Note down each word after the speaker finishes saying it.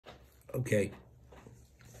Okay.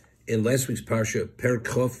 In last week's parsha, Perek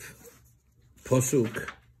Chof, Posuk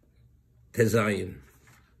Tezayin.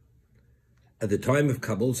 At the time of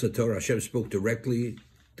Kabul Sator, Hashem spoke directly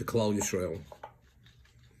to Klal Yisrael.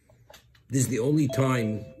 This is the only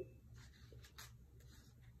time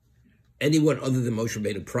anyone other than Moshe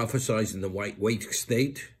Rabbeinu prophesied in the World Quaked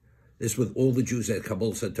state. This with all the Jews at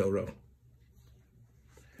Kabul Sator.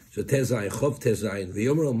 So Tezayin, Chof Tezayin,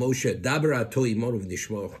 V'yomer Moshe, Daber ato imonu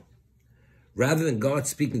v'nishmo. Rather than God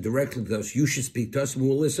speaking directly to us, you should speak to us and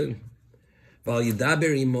we'll listen. Val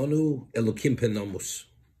yidaber imonu elokim penomus.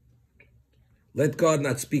 Let God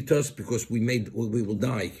not speak to us because we will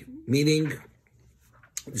die. Meaning,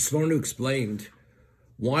 the Sforno explained,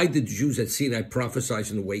 why did the Jews at Sinai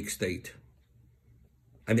prophesy in a wake state?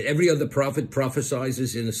 I mean, every other prophet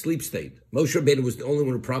prophesies in a sleep state. Moshe Rabbeinu was the only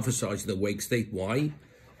one who prophesied in a wake state. Why?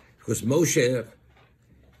 Because Moshe,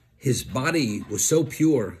 his body was so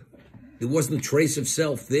pure, there wasn't a trace of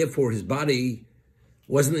self. Therefore, his body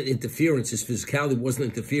wasn't an interference. His physicality wasn't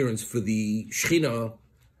an interference for the Shekhinah,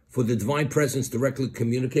 for the divine presence directly to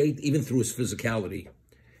communicate, even through his physicality.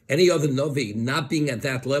 Any other Navi, not being at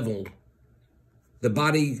that level, the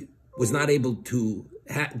body was not able to,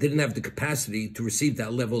 didn't have the capacity to receive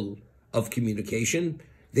that level of communication.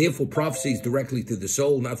 Therefore, prophecy is directly to the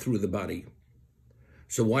soul, not through the body.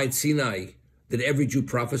 So why at Sinai did every Jew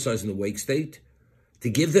prophesy in the wake state? To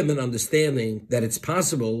give them an understanding that it's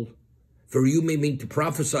possible for you maybe to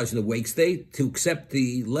prophesy in the wake state, to accept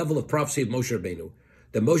the level of prophecy of Moshe Rabbeinu.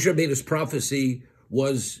 That Moshe Rabbeinu's prophecy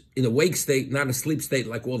was in a wake state, not a sleep state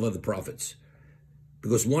like all other prophets.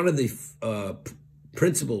 Because one of the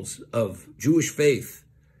principles of Jewish faith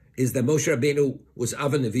is that Moshe Rabbeinu was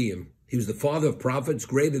Av Neviim. He was the father of prophets,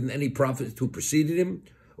 greater than any prophet who preceded him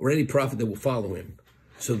or any prophet that will follow him.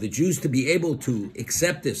 So the Jews, to be able to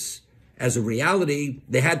accept this as a reality,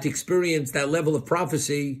 they had to experience that level of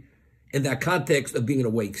prophecy in that context of being in a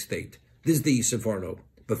wake state. This is the Sefarno.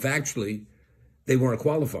 But factually, they weren't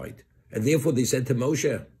qualified. And therefore they said to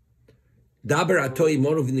Moshe, Daber ato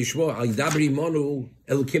imonu v'nishmo, al daber imonu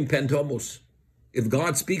elokim pentomos. If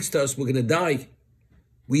God speaks to us, we're going to die.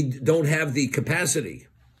 We don't have the capacity.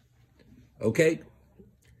 Okay?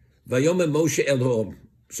 Vayomer Moshe Elohim.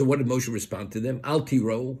 So what did Moshe respond to them? Al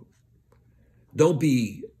tiro. Don't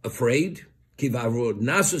be afraid.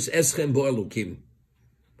 Nasus eschem bo elokim.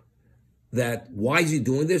 That why is he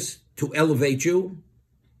doing this? To elevate you.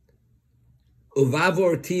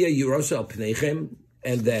 Uvavor tia yirosal pneichem,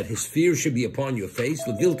 and that his fear should be upon your face.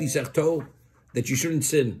 Levilti sechto, that you shouldn't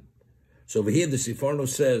sin. So over here the Sefarno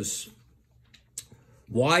says,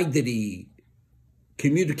 why did he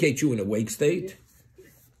communicate you in a wake state?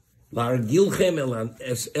 Largilchem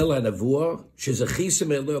el hanavua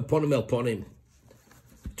shezachisem el ponim,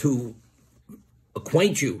 to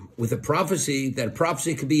acquaint you with a prophecy, that a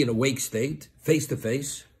prophecy could be in a wake state, face to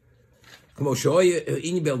face. Kamo shoy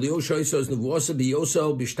inibel yoshoy says nevuasa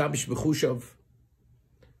biyoso bishtabish bechushav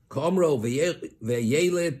kamro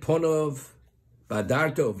veyelet ponov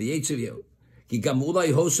badarto veyetzivyo ki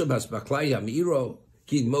gamulai hosa bas baklai hamiro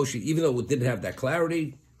ki Moshe, even though it didn't have that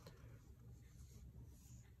clarity.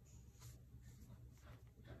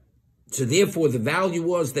 So therefore, the value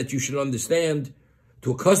was that you should understand,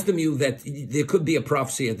 to accustom you that there could be a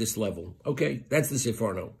prophecy at this level. Okay, that's the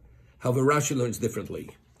Sefarno. However, Rashi learns differently.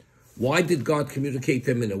 Why did God communicate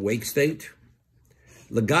them in a wake state?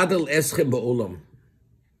 Lagadal eschem ba'olam,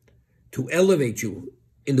 to elevate you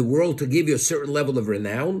in the world, to give you a certain level of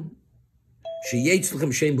renown. Sheyetz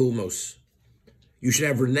lechem shem b'umos, you should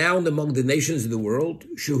have renown among the nations of the world.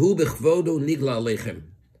 Shehu b'chvodo nigla alechem,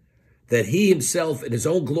 that he himself in his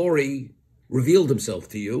own glory revealed himself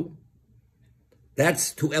to you.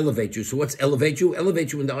 That's to elevate you. So what's elevate you?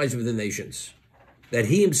 Elevate you in the eyes of the nations. That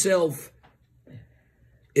he himself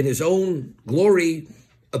in his own glory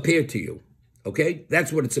appeared to you. Okay?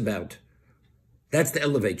 That's what it's about. That's to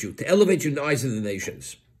elevate you. To elevate you in the eyes of the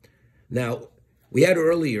nations. Now, we had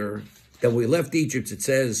earlier that when we left Egypt, it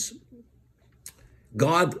says,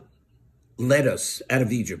 God led us out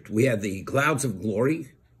of Egypt. We had the clouds of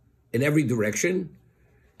glory in every direction.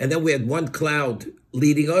 And then we had one cloud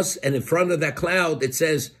leading us. And in front of that cloud, it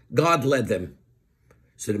says, God led them.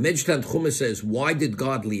 So the Midrash Tanchuma says, why did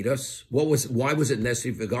God lead us? Why was it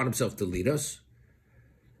necessary for God himself to lead us?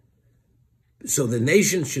 So the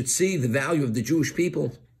nations should see the value of the Jewish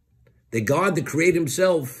people. That God, the Creator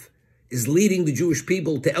himself, is leading the Jewish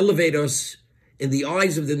people to elevate us in the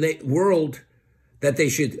eyes of the world, that they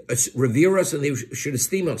should revere us and they should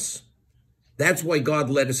esteem us. That's why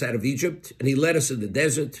God led us out of Egypt, and he led us in the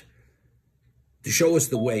desert to show us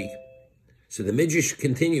the way. So the Midrash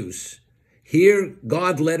continues. Here,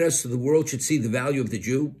 God led us so the world should see the value of the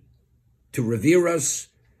Jew, to revere us,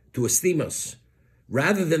 to esteem us.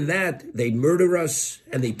 Rather than that, they murder us,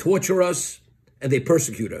 and they torture us, and they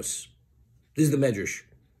persecute us. This is the Medrash.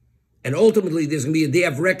 And ultimately, there's going to be a day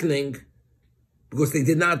of reckoning because they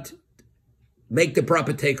did not make the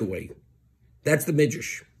proper takeaway. That's the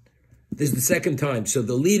Midrash. This is the second time. So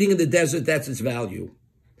the leading in the desert, that's its value.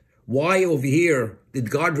 Why over here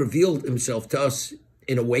did God reveal himself to us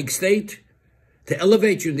in a wake state? To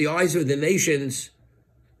elevate you in the eyes of the nations,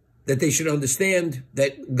 that they should understand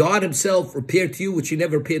that God himself appeared to you, which he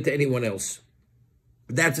never appeared to anyone else.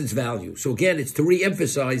 That's its value. So again, it's to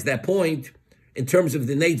re-emphasize that point in terms of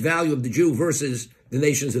the innate value of the Jew versus the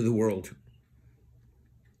nations of the world.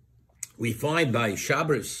 We find by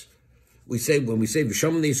Shabbos, when we say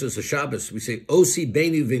V'sham Nisos of Shabbos, we say Osi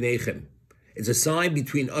Beinu V'nechem. It's a sign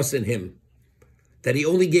between us and him that he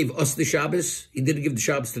only gave us the Shabbos. He didn't give the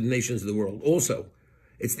Shabbos to the nations of the world. Also,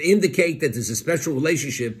 it's to indicate that there's a special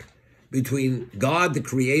relationship between God, the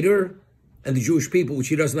Creator, and the Jewish people, which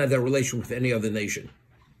he doesn't have that relation with any other nation.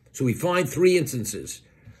 So we find three instances.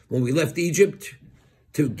 When we left Egypt,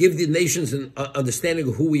 to give the nations an understanding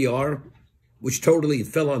of who we are, which totally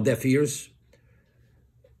fell on deaf ears.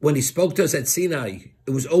 When he spoke to us at Sinai,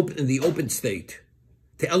 it was open in the open state,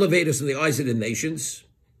 to elevate us in the eyes of the nations,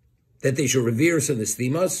 that they should revere us and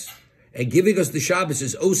esteem us. And giving us the Shabbos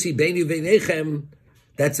is Osi Beinu V'nechem.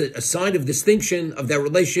 That's a sign of distinction of that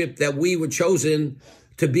relationship that we were chosen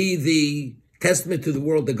to be the testament to the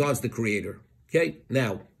world that God's the creator. Okay?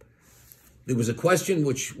 Now, there was a question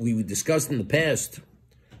which we discussed in the past.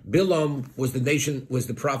 Bilam was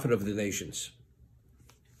the prophet of the nations.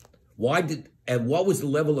 And what was the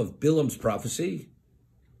level of Bilam's prophecy?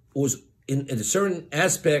 It was in a certain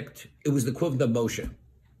aspect, it was the equivalent of Moshe.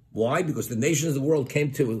 Why? Because the nations of the world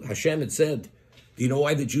came to Hashem and said, do you know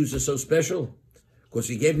why the Jews are so special? Because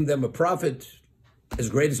he gave them a prophet as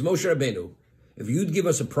great as Moshe Rabbeinu. If you'd give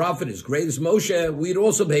us a prophet as great as Moshe, we'd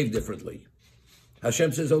also behave differently.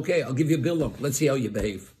 Hashem says, okay, I'll give you Bilam. Let's see how you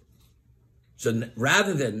behave. So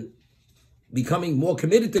rather than becoming more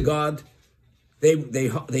committed to God, they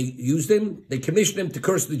used him, they commissioned him to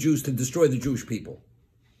curse the Jews, to destroy the Jewish people.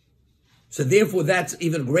 So therefore, that's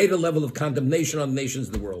even a greater level of condemnation on the nations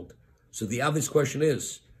of the world. So the obvious question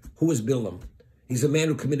is, who is Bilam? He's a man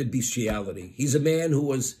who committed bestiality. He's a man who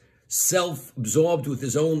was self-absorbed with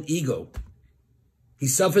his own ego. He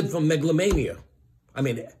suffered from megalomania. I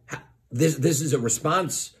mean, this is a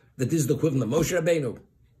response that this is the equivalent of Moshe Rabbeinu.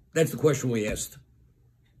 That's the question we asked.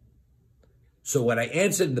 So what I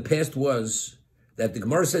answered in the past was that the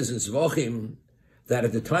Gemara says in Zvachim that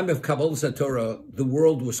at the time of Kabbalah Torah, the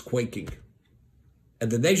world was quaking. And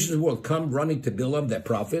the nations of the world come running to Bilam, their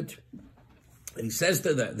prophet, and he says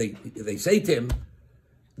to them, they say to him,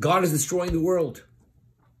 God is destroying the world.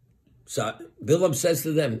 So Bilam says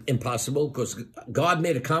to them, impossible, because God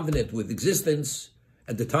made a covenant with existence.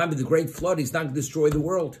 At the time of the great flood, he's not going to destroy the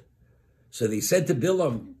world. So they said to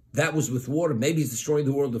Bilam, that was with water. Maybe he's destroying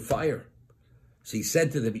the world with fire. So he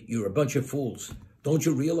said to them, you're a bunch of fools. Don't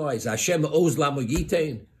you realize, Hashem oz lamo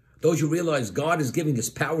yitain? Don't you realize God is giving his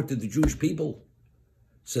power to the Jewish people?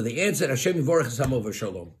 So they answered, Hashem yivorech esam over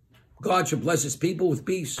shalom. God should bless his people with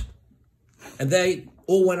peace. And they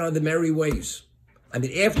all went on their merry ways. I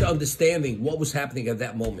mean, after understanding what was happening at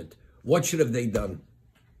that moment, what should have they done?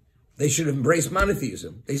 They should have embraced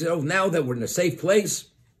monotheism. They said, oh, now that we're in a safe place,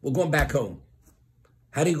 we're going back home.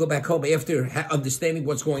 How do you go back home after understanding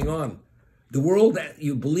what's going on? The world,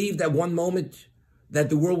 you believed at one moment that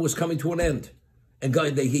the world was coming to an end. And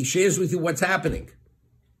God, he shares with you what's happening.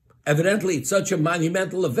 Evidently, it's such a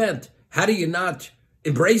monumental event. How do you not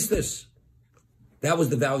embrace this? That was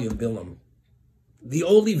the value of Bilam. The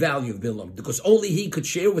only value of Bilam, because only he could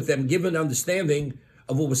share with them, give an understanding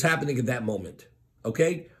of what was happening at that moment.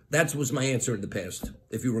 Okay? That was my answer in the past,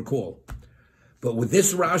 if you recall. But with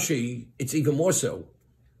this Rashi, it's even more so.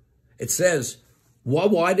 It says,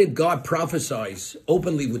 why did God prophesize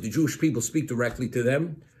openly with the Jewish people, speak directly to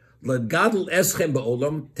them? L'gadol eschem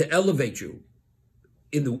ba'olam, to elevate you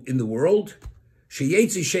in the world.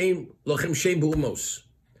 Sheyetzi shem lochem shem b'umos,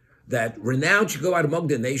 that renown should go out among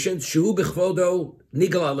the nations. Shu b'chvodo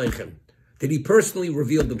nigal aleichem, that he personally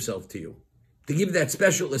revealed himself to you, to give you that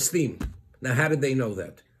special esteem. Now, how did they know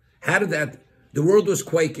that? How did the world was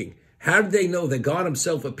quaking. How did they know that God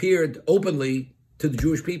himself appeared openly to the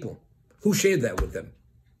Jewish people? Who shared that with them?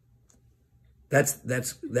 That's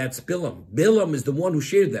Bilam. Bilam is the one who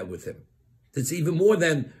shared that with him. It's even more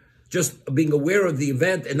than just being aware of the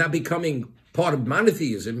event and not becoming part of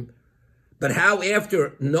monotheism, but how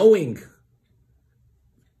after knowing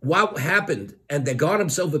what happened and that God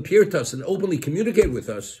himself appeared to us and openly communicated with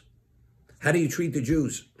us, how do you treat the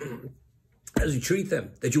Jews? How does he treat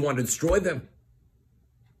them? That you want to destroy them?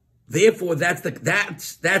 Therefore, that's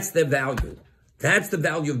their value. That's the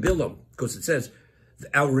value of Bilam, because it says,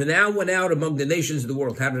 our renown went out among the nations of the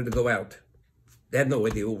world. How did it go out? They had no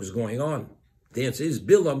idea what was going on. The answer is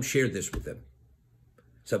Bilam shared this with them.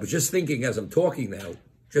 So I was just thinking as I'm talking now,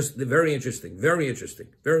 just very interesting, very interesting,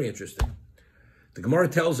 very interesting. The Gemara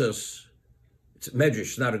tells us, it's a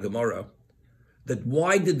Medrash, not a Gemara, that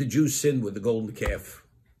why did the Jews sin with the golden calf?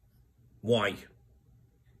 Why?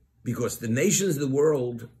 Because the nations of the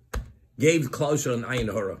world gave closer on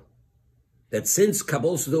Ayin Hara. That since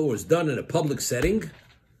Kabbalah Sador was done in a public setting,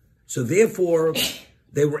 so therefore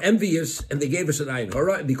they were envious and they gave us an Ayin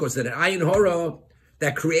Hara, and because of that Ayin Hara,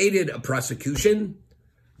 that created a prosecution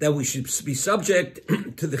that we should be subject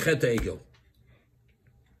to the Chet Egel.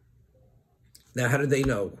 Now, how did they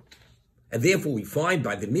know? And therefore we find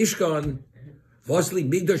by the Mishkan, Vasli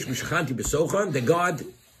Migdosh Mishachanti B'Sochan, that God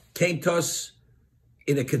came to us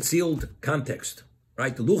in a concealed context.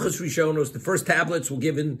 Right? The Luchas Rishonos, the first tablets were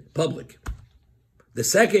given public. The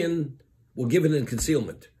second were given in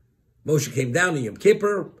concealment. Moshe came down in Yom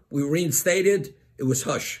Kippur, we were reinstated, it was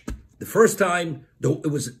hush. The first time, the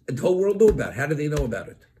whole world knew about it. How did they know about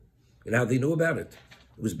it? And how they knew about it?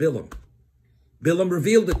 It was Bilam. Bilam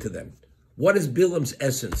revealed it to them. What is Bilam's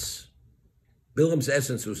essence? Bilam's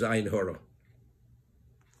essence was Ayin Hara.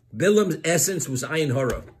 Bilam's essence was Ayin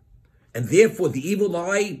Hara. And therefore, the evil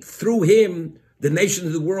eye, through him, the nations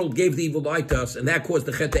of the world gave the evil eye to us, and that caused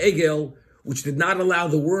the Chet Egel, which did not allow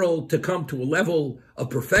the world to come to a level of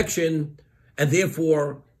perfection, and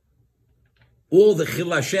therefore, all the Chil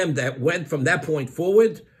Hashem that went from that point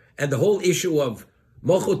forward, and the whole issue of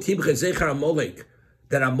Mocho Timche Zechar Amalek,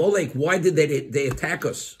 that Amalek, why did they attack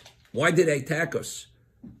us? Why did they attack us?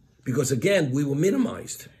 Because again, we were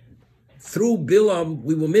minimized. Through Bilam,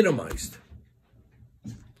 we were minimized.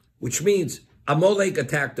 Which means Amalek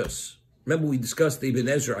attacked us. Remember we discussed the Ibn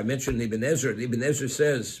Ezra. I mentioned Ibn Ezra. The Ibn Ezra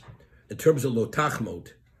says, in terms of Lo Tachmod,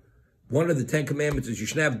 one of the 10 commandments is you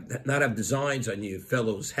should not have designs on your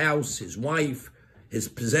fellow's house, his wife, his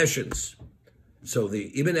possessions. So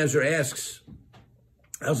the Ibn Ezra asks,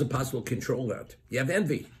 how's it possible to control that? You have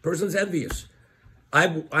envy. Person's envious.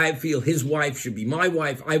 I feel his wife should be my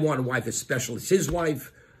wife. I want a wife as special as his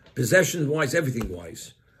wife, possessions-wise,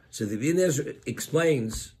 everything-wise. So the Ibn Ezra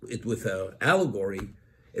explains it with an allegory.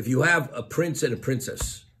 If you have a prince and a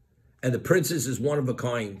princess, and the princess is one of a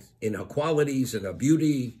kind in her qualities, in her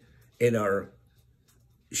beauty,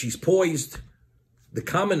 she's poised, the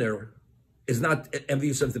commoner is not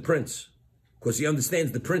envious of the prince, because he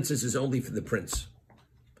understands the princess is only for the prince.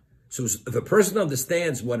 So if a person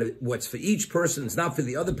understands what's for each person is not for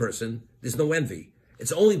the other person, there's no envy.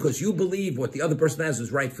 It's only because you believe what the other person has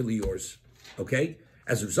is rightfully yours. Okay?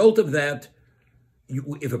 As a result of that,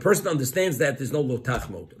 if a person understands that, there's no lo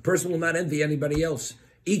tachmod. A person will not envy anybody else.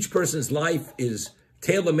 Each person's life is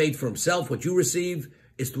tailor-made for himself. What you receive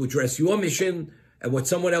is to address your mission, and what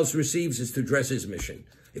someone else receives is to address his mission.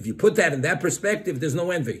 If you put that in that perspective, there's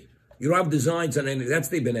no envy. You don't have designs on anything. That's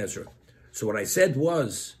the Ibn Ezra. So what I said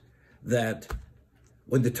was that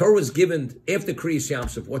when the Torah was given after Kriyas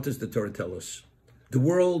Yamsuf, what does the Torah tell us? The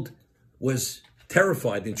world was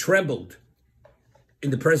terrified and trembled in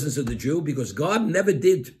the presence of the Jew, because God never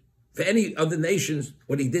did for any other nations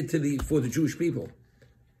what he did for the Jewish people.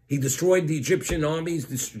 He destroyed the Egyptian armies,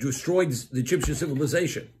 destroyed the Egyptian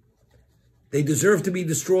civilization. They deserved to be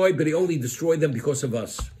destroyed, but he only destroyed them because of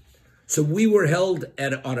us. So we were held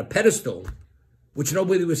on a pedestal, which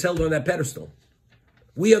nobody was held on that pedestal.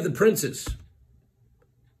 We are the princes.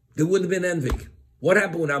 There wouldn't have been envy. What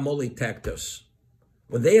happened when Amalek attacked us?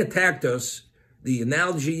 When they attacked us, the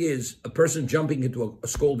analogy is a person jumping into a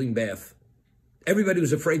scalding bath. Everybody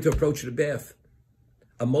was afraid to approach the bath.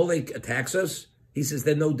 Amalek attacks us. He says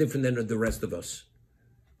they're no different than the rest of us.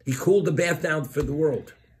 He cooled the bath down for the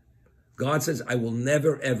world. God says, I will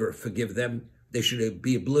never, ever forgive them. They should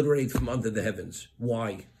be obliterated from under the heavens.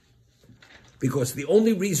 Why? Because the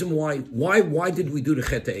only reason why did we do the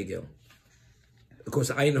Chet Egel? Because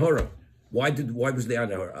Ayin Hara. Why was the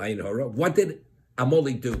Ayin Hara? What did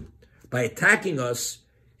Amalek do? By attacking us,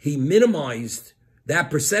 he minimized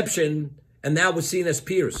that perception, and now we're seen as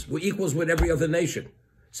peers. We're equals with every other nation.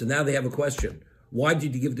 So now they have a question. Why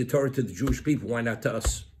did you give the Torah to the Jewish people? Why not to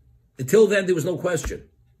us? Until then, there was no question.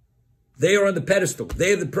 They are on the pedestal.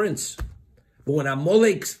 They are the prince. But when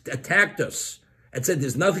Amalek attacked us and said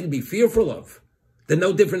there's nothing to be fearful of, they're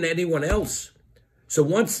no different than anyone else. So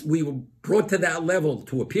once we were brought to that level,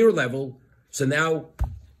 to a peer level, so now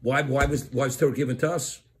why was Torah given to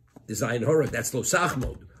us? the Zayin Hora, that's Lo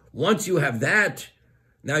Sachmod. Once you have that,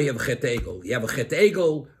 now you have a Chet Egel. You have a Chet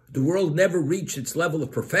Egel, the world never reached its level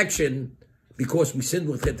of perfection because we sinned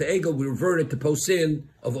with Chet Egel, we reverted to post-sin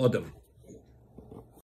of Adam.